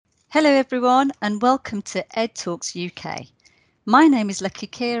Hello, everyone, and welcome to Ed Talks UK. My name is Lucky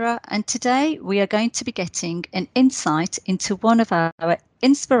Kira, and today we are going to be getting an insight into one of our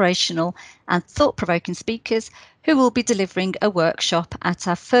inspirational and thought provoking speakers who will be delivering a workshop at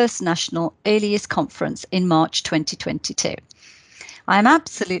our first National Early Years Conference in March 2022. I am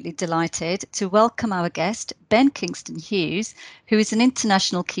absolutely delighted to welcome our guest, Ben Kingston Hughes, who is an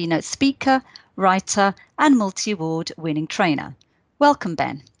international keynote speaker, writer, and multi award winning trainer. Welcome,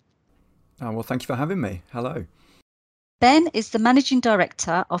 Ben. Well, thank you for having me. Hello. Ben is the Managing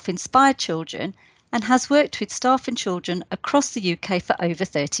Director of Inspired Children and has worked with staff and children across the UK for over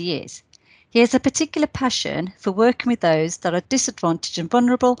 30 years. He has a particular passion for working with those that are disadvantaged and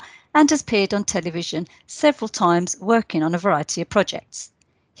vulnerable and has appeared on television several times working on a variety of projects.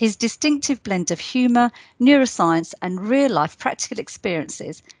 His distinctive blend of humour, neuroscience and real-life practical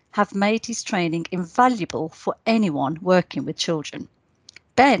experiences have made his training invaluable for anyone working with children.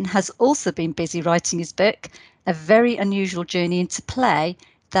 Ben has also been busy writing his book, A Very Unusual Journey into Play,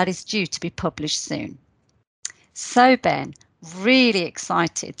 that is due to be published soon. So, Ben, really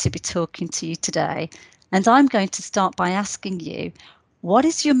excited to be talking to you today. And I'm going to start by asking you, what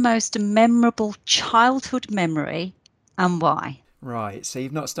is your most memorable childhood memory and why? Right, so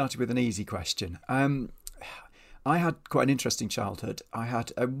you've not started with an easy question. I had quite an interesting childhood. I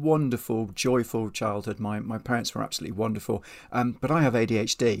had a wonderful, joyful childhood. My parents were absolutely wonderful. But I have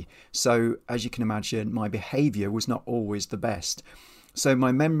ADHD. So, as you can imagine, my behaviour was not always the best. So,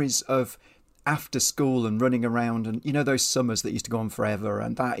 my memories of after school and running around and those summers that used to go on forever,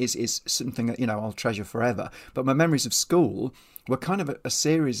 and that is something that I'll treasure forever. But my memories of school were kind of a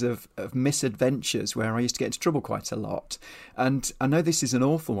series of misadventures where I used to get into trouble quite a lot. And I know this is an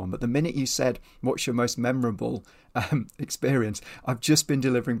awful one, but the minute you said what's your most memorable experience, I've just been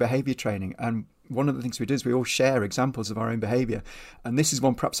delivering behaviour training, and one of the things we do is we all share examples of our own behaviour, and this is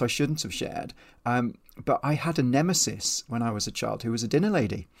one perhaps I shouldn't have shared, but I had a nemesis when I was a child who was a dinner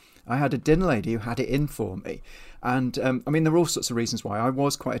lady. I had a dinner lady who had it in for me, and there were all sorts of reasons why. I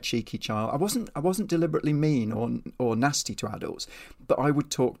was quite a cheeky child. I wasn't deliberately mean or nasty to adults, but I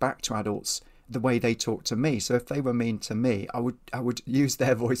would talk back to adults the way they talked to me. So if they were mean to me, I would use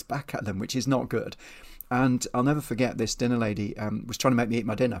their voice back at them, which is not good. And I'll never forget, this dinner lady was trying to make me eat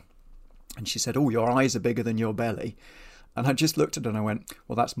my dinner, and she said, "Oh, your eyes are bigger than your belly." And I just looked at her and I went,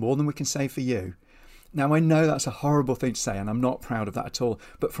 "Well, that's more than we can say for you." Now, I know that's a horrible thing to say, and I'm not proud of that at all.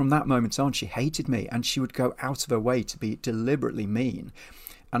 But from that moment on, she hated me, and she would go out of her way to be deliberately mean.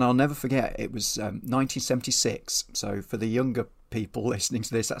 And I'll never forget, it was 1976. So for the younger people listening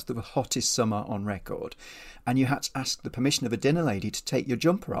to this, that's the hottest summer on record. And you had to ask the permission of a dinner lady to take your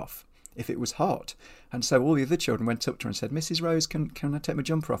jumper off if it was hot. And so all the other children went up to her and said, "Mrs. Rose, can I take my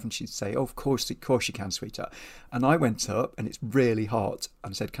jumper off?" And she'd say, "Oh, of course you can, sweetheart." And I went up, and it's really hot,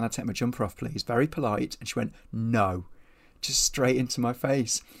 and said, "Can I take my jumper off, please?" Very polite. And she went, "No," just straight into my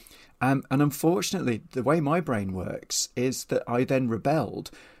face. And unfortunately, the way my brain works is that I then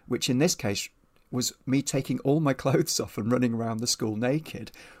rebelled, which in this case was me taking all my clothes off and running around the school naked,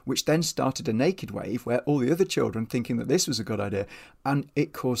 which then started a naked wave where all the other children thinking that this was a good idea. And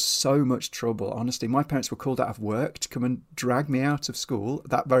it caused so much trouble. Honestly, my parents were called out of work to come and drag me out of school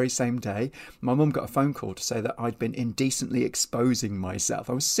that very same day. My mum got a phone call to say that I'd been indecently exposing myself.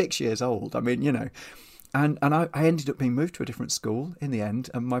 I was 6 years old. And I ended up being moved to a different school in the end,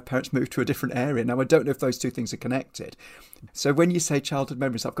 and my parents moved to a different area. Now, I don't know if those two things are connected. So when you say childhood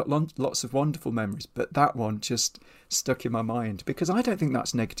memories, I've got lots of wonderful memories, but that one just stuck in my mind because I don't think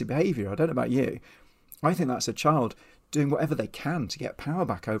that's negative behaviour. I don't know about you. I think that's a child doing whatever they can to get power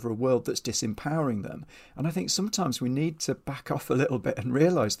back over a world that's disempowering them. And I think sometimes we need to back off a little bit and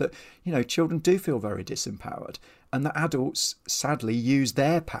realise that, children do feel very disempowered, and that adults sadly use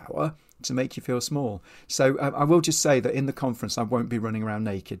their power to make you feel small. So I will just say that in the conference I won't be running around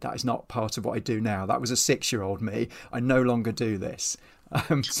naked. That is not part of what I do now. That was a 6-year-old me. I no longer do this.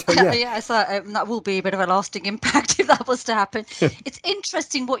 That will be a bit of a lasting impact if that was to happen. It's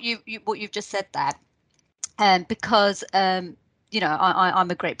interesting what you've just said there, because I'm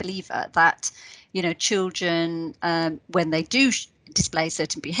a great believer that children, when they do display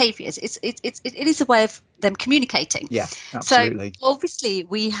certain behaviours, it is a way of them communicating. Yeah, absolutely. So obviously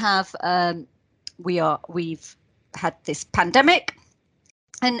we've had this pandemic,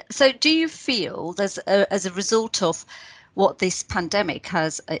 and so do you feel there's as a result of what this pandemic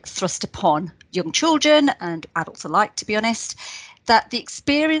has thrust upon young children and adults alike, to be honest, that the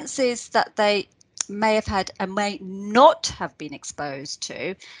experiences that they may have had and may not have been exposed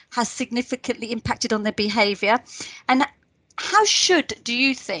to has significantly impacted on their behaviour? And how do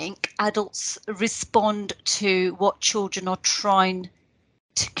you think adults respond to what children are trying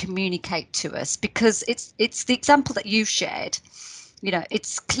to communicate to us? Because it's the example that you've shared.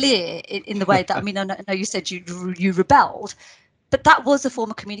 It's clear in the way that, I know you said you rebelled, but that was a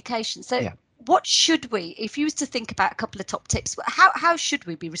form of communication. So yeah. What should we, if you was to think about a couple of top tips, how should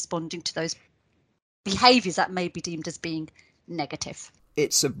we be responding to those behaviours that may be deemed as being negative?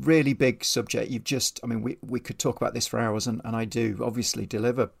 It's a really big subject. We could talk about this for hours, and I do obviously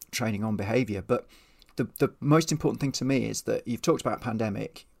deliver training on behaviour, but the most important thing to me is that you've talked about a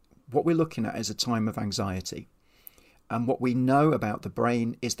pandemic. What we're looking at is a time of anxiety. And what we know about the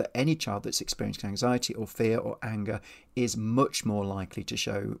brain is that any child that's experiencing anxiety or fear or anger is much more likely to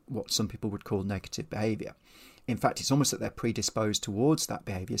show what some people would call negative behaviour. In fact, it's almost that they're predisposed towards that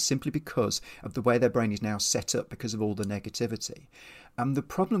behaviour simply because of the way their brain is now set up because of all the negativity. And the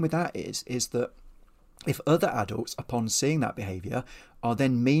problem with that is that if other adults, upon seeing that behaviour, are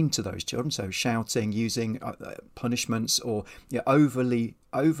then mean to those children, so shouting, using punishments, or overly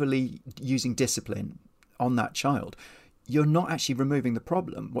using discipline on that child, you're not actually removing the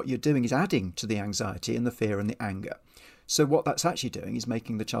problem. What you're doing is adding to the anxiety and the fear and the anger. So what that's actually doing is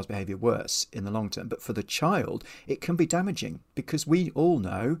making the child's behaviour worse in the long term. But for the child, it can be damaging, because we all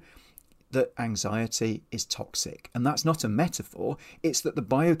know that anxiety is toxic. And that's not a metaphor. It's that the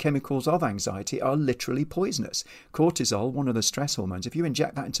biochemicals of anxiety are literally poisonous. Cortisol, one of the stress hormones, if you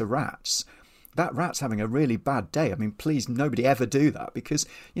inject that into rats, that rat's having a really bad day. Please, nobody ever do that, because,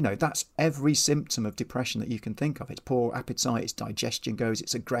 that's every symptom of depression that you can think of. It's poor appetite, its digestion goes,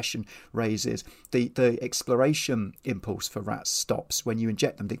 its aggression raises. The exploration impulse for rats stops when you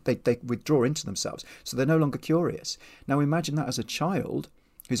inject them. They withdraw into themselves, so they're no longer curious. Now imagine that as a child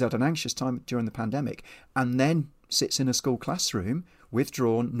who's had an anxious time during the pandemic and then sits in a school classroom,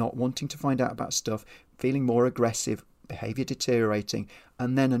 withdrawn, not wanting to find out about stuff, feeling more aggressive, behaviour deteriorating,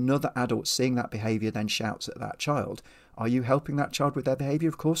 and then another adult seeing that behaviour then shouts at that child. Are you helping that child with their behaviour?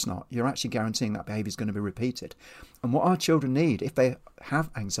 Of course not. You're actually guaranteeing that behaviour is going to be repeated. And what our children need, if they have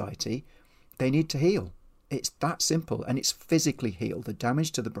anxiety, they need to heal. It's that simple, and it's physically heal the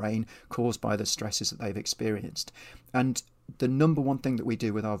damage to the brain caused by the stresses that they've experienced. And the number one thing that we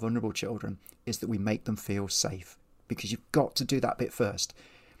do with our vulnerable children is that we make them feel safe, because you've got to do that bit first.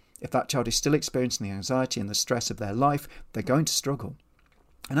 If that child is still experiencing the anxiety and the stress of their life, they're going to struggle.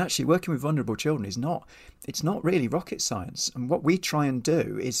 And actually working with vulnerable children it's not really rocket science. And what we try and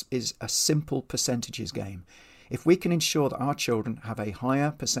do is a simple percentages game. If we can ensure that our children have a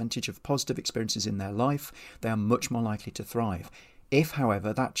higher percentage of positive experiences in their life, they are much more likely to thrive. If,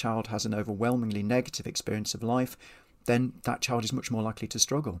 however, that child has an overwhelmingly negative experience of life, then that child is much more likely to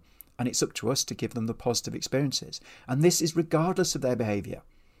struggle. And it's up to us to give them the positive experiences. And this is regardless of their behaviour.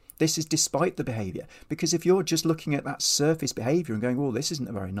 This is despite the behaviour, because if you're just looking at that surface behaviour and going, well, this isn't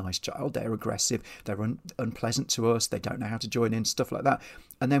a very nice child, they're aggressive, they're unpleasant to us, they don't know how to join in, stuff like that,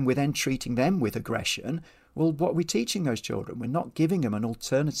 and then we're then treating them with aggression, well, what are we teaching those children? We're not giving them an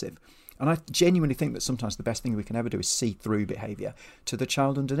alternative. And I genuinely think that sometimes the best thing we can ever do is see through behaviour to the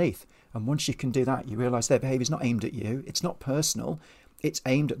child underneath. And once you can do that, you realise their behaviour is not aimed at you, it's not personal, it's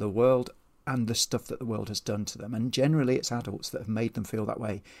aimed at the world and the stuff that the world has done to them. And generally it's adults that have made them feel that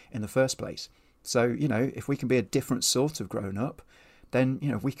way in the first place. So, if we can be a different sort of grown-up, then,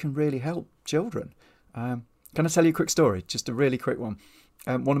 we can really help children. Can I tell you a quick story? Just a really quick one.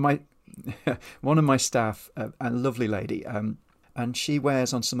 One of my staff, a lovely lady, and she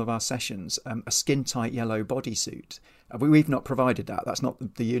wears on some of our sessions a skin-tight yellow bodysuit. We've not provided that. That's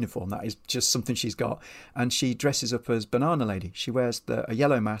not the uniform. That is just something she's got. And she dresses up as Banana Lady. She wears a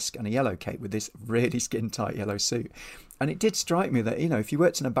yellow mask and a yellow cape with this really skin-tight yellow suit. And it did strike me that, if you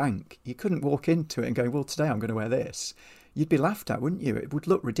worked in a bank, you couldn't walk into it and go, well, today I'm going to wear this. You'd be laughed at, wouldn't you? It would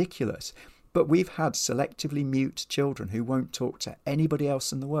look ridiculous. But we've had selectively mute children who won't talk to anybody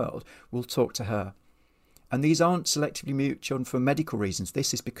else in the world, will talk to her. And these aren't selectively mute children for medical reasons.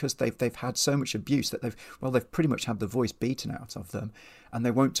 This is because they've had so much abuse that they've pretty much had the voice beaten out of them, and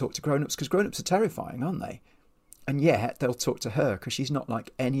they won't talk to grown-ups because grown-ups are terrifying, aren't they? And yet they'll talk to her because she's not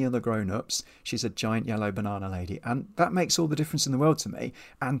like any other grown-ups. She's a giant yellow banana lady. And that makes all the difference in the world to me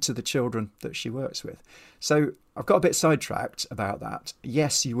and to the children that she works with. So I've got a bit sidetracked about that.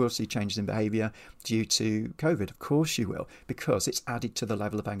 Yes, you will see changes in behaviour due to COVID. Of course you will, because it's added to the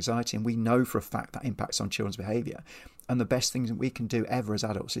level of anxiety. And we know for a fact that impacts on children's behaviour. And the best thing that we can do ever as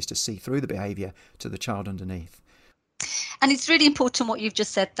adults is to see through the behaviour to the child underneath. And it's really important what you've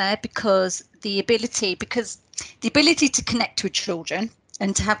just said there, because the ability to connect with children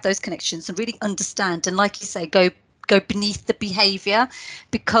and to have those connections and really understand, and like you say, go go beneath the behavior,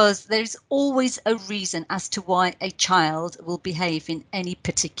 because there's always a reason as to why a child will behave in any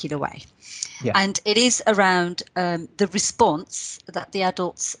particular way. Yeah. And it is around the response that the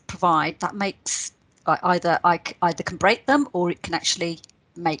adults provide that makes either can break them, or it can actually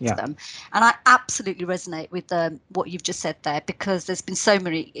make them. And I absolutely resonate with what you've just said there, because there's been so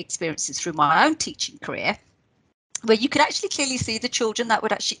many experiences through my own teaching career where you could actually clearly see the children that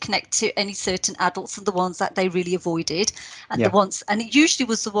would actually connect to any certain adults and the ones that they really avoided, and and it usually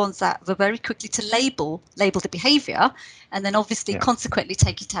was the ones that were very quickly to label the behavior, and then obviously consequently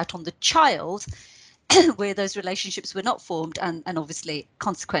take it out on the child where those relationships were not formed, and obviously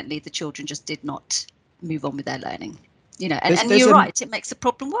consequently the children just did not move on with their learning, and you're right, it makes the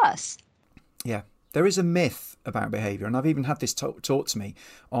problem worse. Yeah. There is a myth about behaviour, and I've even had this taught to me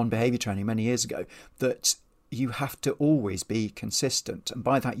on behaviour training many years ago, that you have to always be consistent. And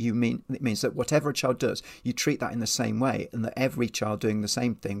by that it means that whatever a child does, you treat that in the same way, and that every child doing the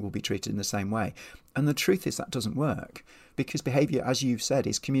same thing will be treated in the same way. And the truth is that doesn't work, because behaviour, as you've said,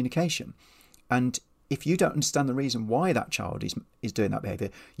 is communication. And if you don't understand the reason why that child is doing that behaviour,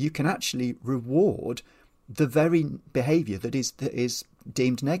 you can actually reward the very behaviour that is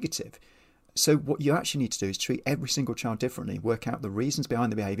deemed negative. So what you actually need to do is treat every single child differently, work out the reasons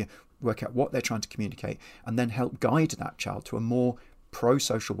behind the behaviour, work out what they're trying to communicate, and then help guide that child to a more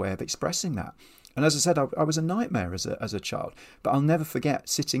pro-social way of expressing that. And as I said, I was a nightmare as a child, but I'll never forget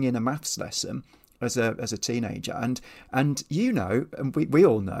sitting in a maths lesson as a teenager, and and we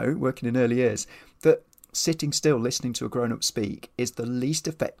all know, working in early years, that sitting still listening to a grown-up speak is the least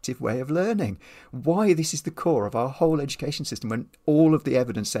effective way of learning. Why this is the core of our whole education system, when all of the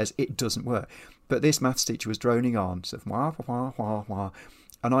evidence says it doesn't work. But this maths teacher was droning on, so wah, wah, wah, wah.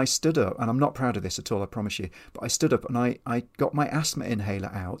 And I stood up, and I'm not proud of this at all, I promise you, but I stood up and I got my asthma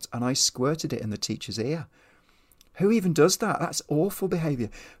inhaler out and I squirted it in the teacher's ear. Who even does that? That's awful behaviour.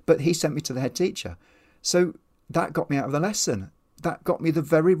 But he sent me to the head teacher. So that got me out of the lesson. That got me the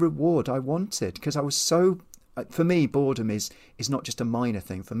very reward I wanted, because I was so... For me, boredom is not just a minor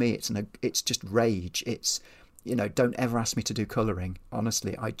thing. For me, it's just rage. It's, don't ever ask me to do colouring.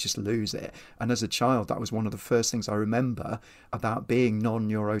 Honestly, I just lose it. And as a child, that was one of the first things I remember about being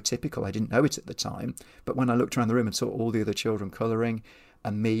non-neurotypical. I didn't know it at the time, but when I looked around the room and saw all the other children colouring,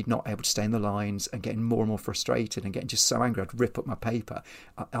 and me not able to stay in the lines and getting more and more frustrated and getting just so angry I'd rip up my paper,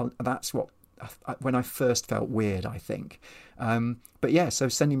 that's what... when I first felt weird, I think. But yeah, so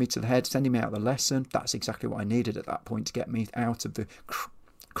sending me to the head, sending me out of the lesson, that's exactly what I needed at that point to get me out of the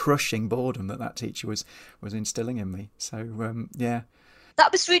crushing boredom that teacher was instilling in me. So yeah.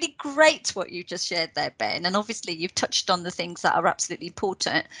 That was really great what you just shared there, Ben. And obviously you've touched on the things that are absolutely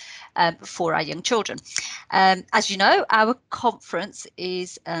important for our young children. As you know, our conference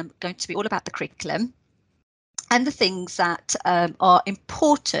is going to be all about the curriculum and the things that are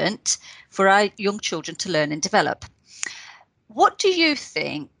important for our young children to learn and develop. What do you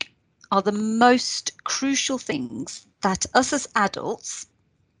think are the most crucial things that us as adults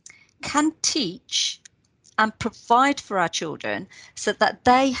can teach and provide for our children so that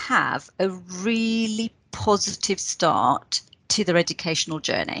they have a really positive start to their educational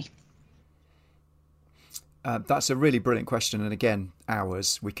journey? That's a really brilliant question, and again,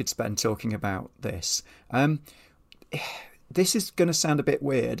 hours we could spend talking about this. This is going to sound a bit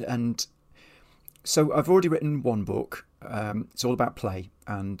weird, and so I've already written one book. It's all about play,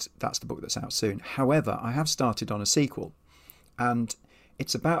 and that's the book that's out soon. However, I have started on a sequel, and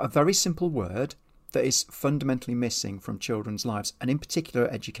it's about a very simple word that is fundamentally missing from children's lives, and in particular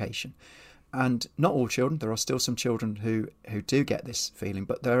education. And not all children, there are still some children who do get this feeling,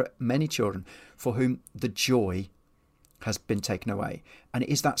 but there are many children for whom the joy has been taken away. And it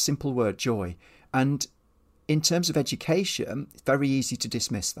is that simple word, joy. And in terms of education, it's very easy to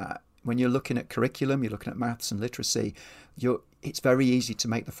dismiss that. When you're looking at curriculum, you're looking at maths and literacy, it's very easy to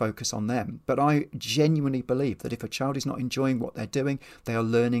make the focus on them. But I genuinely believe that if a child is not enjoying what they're doing, they are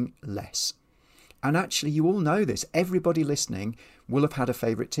learning less. And actually, you all know this. Everybody listening will have had a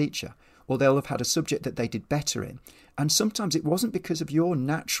favourite teacher, or they'll have had a subject that they did better in. And sometimes it wasn't because of your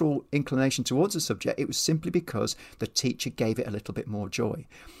natural inclination towards a subject, it was simply because the teacher gave it a little bit more joy.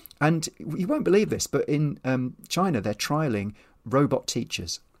 And you won't believe this, but in China, they're trialling robot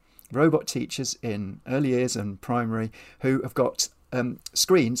teachers in early years and primary who have got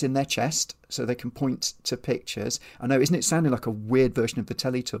screens in their chest so they can point to pictures. I know, isn't it sounding like a weird version of the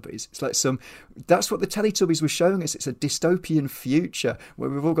Teletubbies? It's like that's what the Teletubbies were showing us. It's a dystopian future where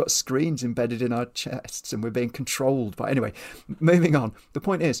we've all got screens embedded in our chests and we're being controlled by... Anyway, moving on. The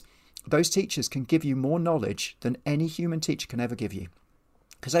point is, those teachers can give you more knowledge than any human teacher can ever give you.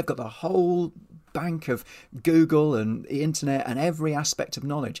 because they've got the whole bank of Google and the internet and every aspect of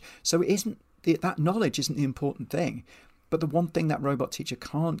knowledge. So it isn't that knowledge isn't the important thing. But the one thing that robot teacher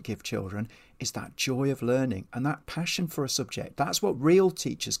can't give children is that joy of learning and that passion for a subject. That's what real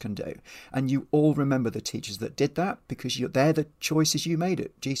teachers can do. And you all remember the teachers that did that, because they're the choices you made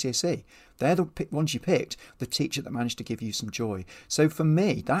at GCSE. They're the ones you picked, the teacher that managed to give you some joy. So for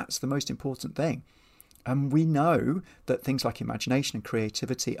me, that's the most important thing. And we know that things like imagination and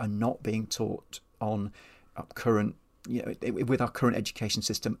creativity are not being taught on current, with our current education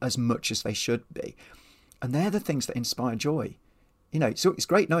system as much as they should be. And they're the things that inspire joy. So it's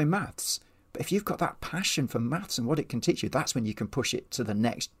great knowing maths, but if you've got that passion for maths and what it can teach you, that's when you can push it to the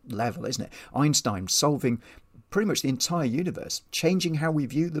next level, isn't it? Einstein solving pretty much the entire universe, changing how we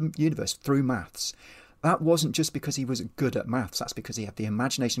view the universe through maths. That wasn't just because he was good at maths, that's because he had the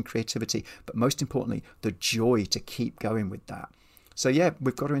imagination, creativity, but most importantly, the joy to keep going with that. So yeah,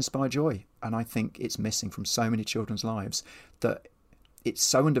 we've got to inspire joy. And I think it's missing from so many children's lives, that it's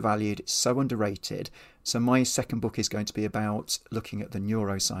so undervalued, it's so underrated. So my second book is going to be about looking at the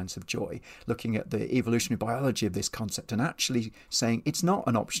neuroscience of joy, looking at the evolutionary biology of this concept, and actually saying it's not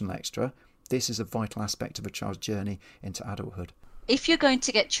an optional extra. This is a vital aspect of a child's journey into adulthood. If you're going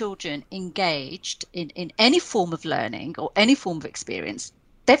to get children engaged in any form of learning or any form of experience,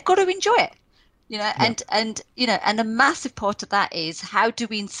 they've got to enjoy it. Yeah. And a massive part of that is, how do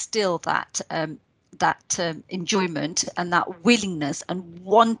we instill that enjoyment and that willingness and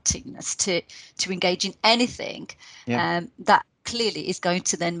wantingness to engage in anything, that clearly is going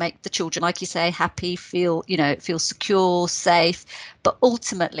to then make the children, like you say, happy, feel secure, safe, but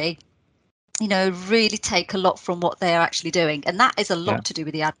ultimately, really take a lot from what they're actually doing. And that is a lot to do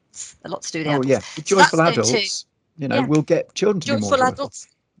with the adults, Oh yeah, joyful adults, we'll get children to be more joyful. Adults.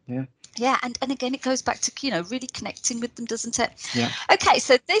 Yeah, and again, it goes back to really connecting with them, doesn't it? Yeah. Okay,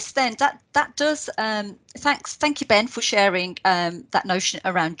 so this then that does. Thank you, Ben, for sharing that notion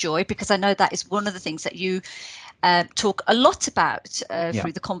around joy, because I know that is one of the things that you talk a lot about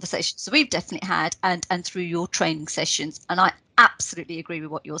through the conversations that we've definitely had, and through your training sessions. And I absolutely agree with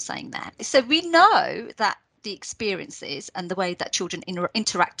what you're saying there. So we know that the experiences and the way that children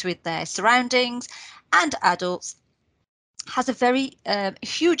interact with their surroundings and adults has a very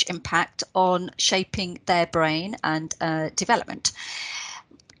huge impact on shaping their brain and development.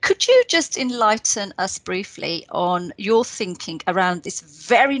 Could you just enlighten us briefly on your thinking around this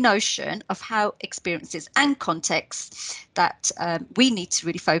very notion of how experiences and contexts that we need to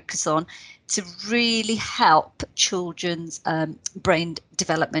really focus on to really help children's brain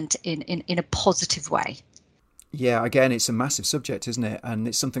development in a positive way? Yeah, again, it's a massive subject, isn't it? And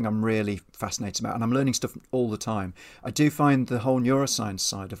it's something I'm really fascinated about, and I'm learning stuff all the time. I do find the whole neuroscience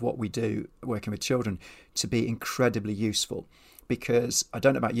side of what we do working with children to be incredibly useful, because I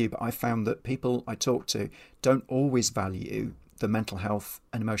don't know about you, but I found that people I talk to don't always value the mental health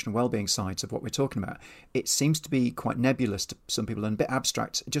and emotional well-being sides of what we're talking about. It seems to be quite nebulous to some people and a bit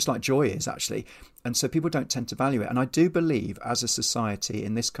abstract, just like joy is actually. And so people don't tend to value it. And I do believe as a society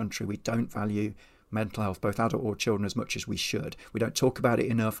in this country, we don't value mental health, both adult or children, as much as we should. We don't talk about it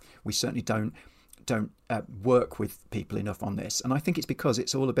enough. We certainly don't work with people enough on this. And I think it's because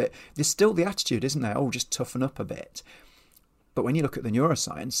it's all a bit, there's still the attitude, isn't there? Oh, just toughen up a bit. But when you look at the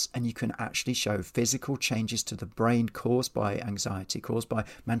neuroscience and you can actually show physical changes to the brain caused by anxiety, caused by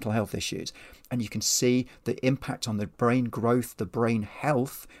mental health issues, and you can see the impact on the brain growth, the brain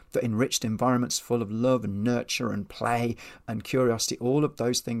health, the enriched environments full of love and nurture and play and curiosity, all of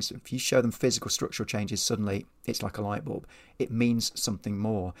those things, if you show them physical structural changes, suddenly it's like a light bulb. It means something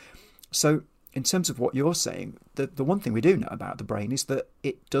more. So in terms of what you're saying, the one thing we do know about the brain is that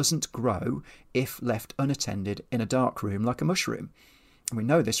it doesn't grow if left unattended in a dark room like a mushroom. And we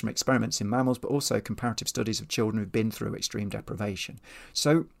know this from experiments in mammals, but also comparative studies of children who've been through extreme deprivation.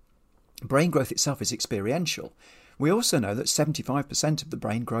 So brain growth itself is experiential. We also know that 75% of the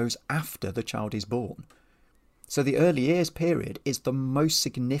brain grows after the child is born. So the early years period is the most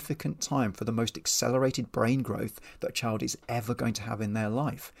significant time for the most accelerated brain growth that a child is ever going to have in their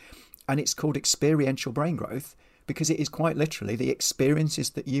life. And it's called experiential brain growth because it is quite literally the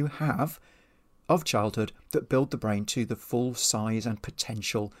experiences that you have of childhood that build the brain to the full size and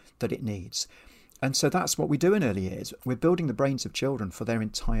potential that it needs. And so that's what we do in early years. We're building the brains of children for their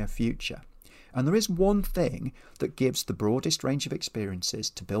entire future. And there is one thing that gives the broadest range of experiences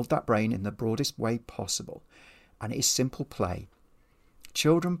to build that brain in the broadest way possible. And it is simple play.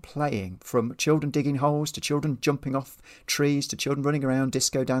 Children playing, from children digging holes to children jumping off trees to children running around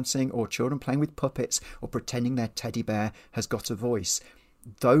disco dancing, or children playing with puppets or pretending their teddy bear has got a voice.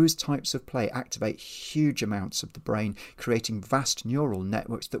 those types of play activate huge amounts of the brain, creating vast neural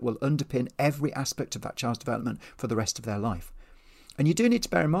networks that will underpin every aspect of that child's development for the rest of their life. And you do need to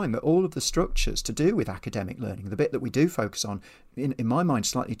bear in mind that all of the structures to do with academic learning, the bit that we do focus on, in my mind,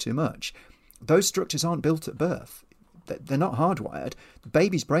 slightly too much, those structures aren't built at birth. They're not hardwired. The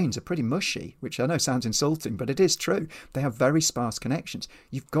baby's brains are pretty mushy, which I know sounds insulting, but it is true. They have very sparse connections.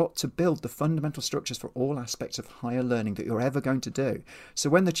 You've got to build the fundamental structures for all aspects of higher learning that you're ever going to do. So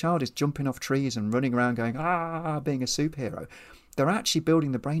when the child is jumping off trees and running around going, being a superhero, they're actually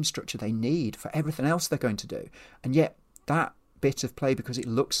building the brain structure they need for everything else they're going to do. And yet that bit of play, because it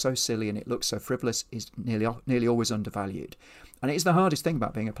looks so silly and it looks so frivolous, is nearly always undervalued. And it is the hardest thing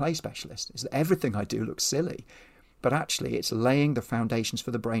about being a play specialist, is that everything I do looks silly. But actually, it's laying the foundations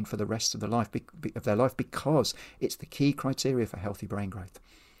for the brain for the rest of their life, because it's the key criteria for healthy brain growth.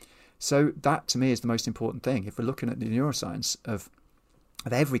 So that, to me, is the most important thing. If we're looking at the neuroscience of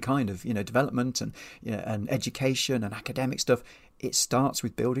every kind of development and and education and academic stuff, it starts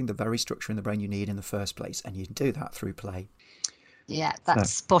with building the very structure in the brain you need in the first place, and you can do that through play. Yeah,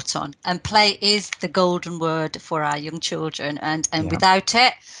 that's spot on. And play is the golden word for our young children, and without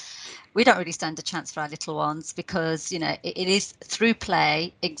it, we don't really stand a chance for our little ones, because it is through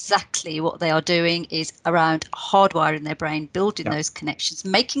play. Exactly what they are doing is around hardwiring their brain, building those connections,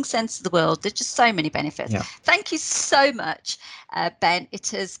 making sense of the world. There's just so many benefits. Thank you so much, Ben. It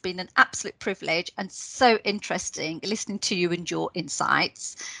has been an absolute privilege and so interesting listening to you and your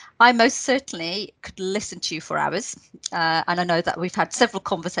insights. I most certainly could listen to you for hours, and I know that we've had several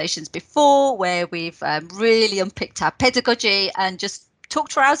conversations before where we've really unpicked our pedagogy and just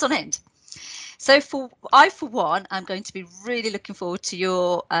talked for hours on end. So for one, I'm going to be really looking forward to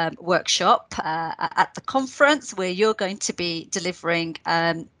your workshop at the conference, where you're going to be delivering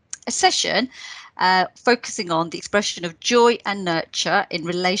a session focusing on the expression of joy and nurture in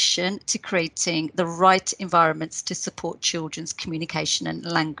relation to creating the right environments to support children's communication and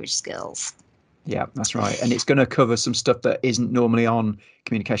language skills. Yeah, that's right. And it's going to cover some stuff that isn't normally on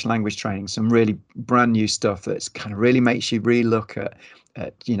communication language training, some really brand new stuff that's kind of really makes you relook at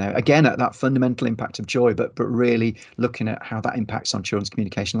again, at that fundamental impact of joy, but really looking at how that impacts on children's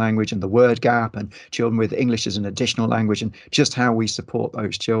communication language and the word gap, and children with English as an additional language, and just how we support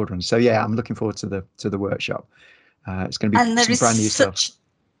those children. So yeah, I'm looking forward to the workshop. It's going to be some brand new stuff.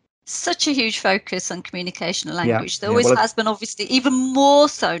 Such a huge focus on communication and language. There always has been, obviously, even more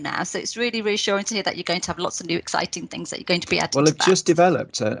so now. So it's really reassuring to hear that you're going to have lots of new exciting things that you're going to be adding to that. Well, I've just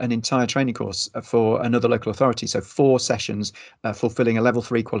developed an entire training course for another local authority. So 4 sessions fulfilling a level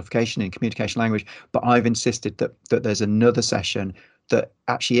 3 qualification in communication language. But I've insisted that there's another session that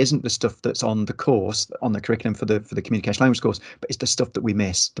actually isn't the stuff that's on the course, on the curriculum for the communication language course, but it's the stuff that we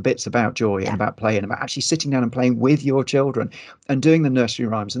miss, the bits about joy and about play, and about actually sitting down and playing with your children and doing the nursery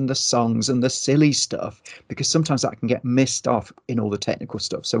rhymes and the songs and the silly stuff, because sometimes that can get missed off in all the technical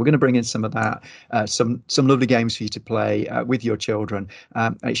stuff. So we're going to bring in some of that, some lovely games for you to play with your children.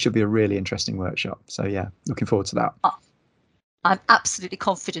 And it should be a really interesting workshop. So yeah, looking forward to that. I'm absolutely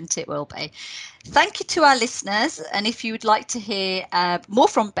confident it will be. Thank you to our listeners. And if you would like to hear more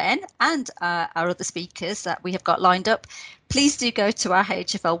from Ben and our other speakers that we have got lined up, please do go to our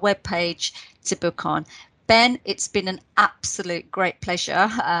HFL webpage to book on. Ben, it's been an absolute great pleasure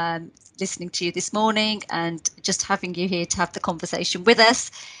listening to you this morning and just having you here to have the conversation with us.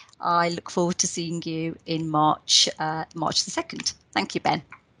 I look forward to seeing you in March the 2nd. Thank you, Ben.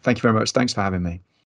 Thank you very much. Thanks for having me.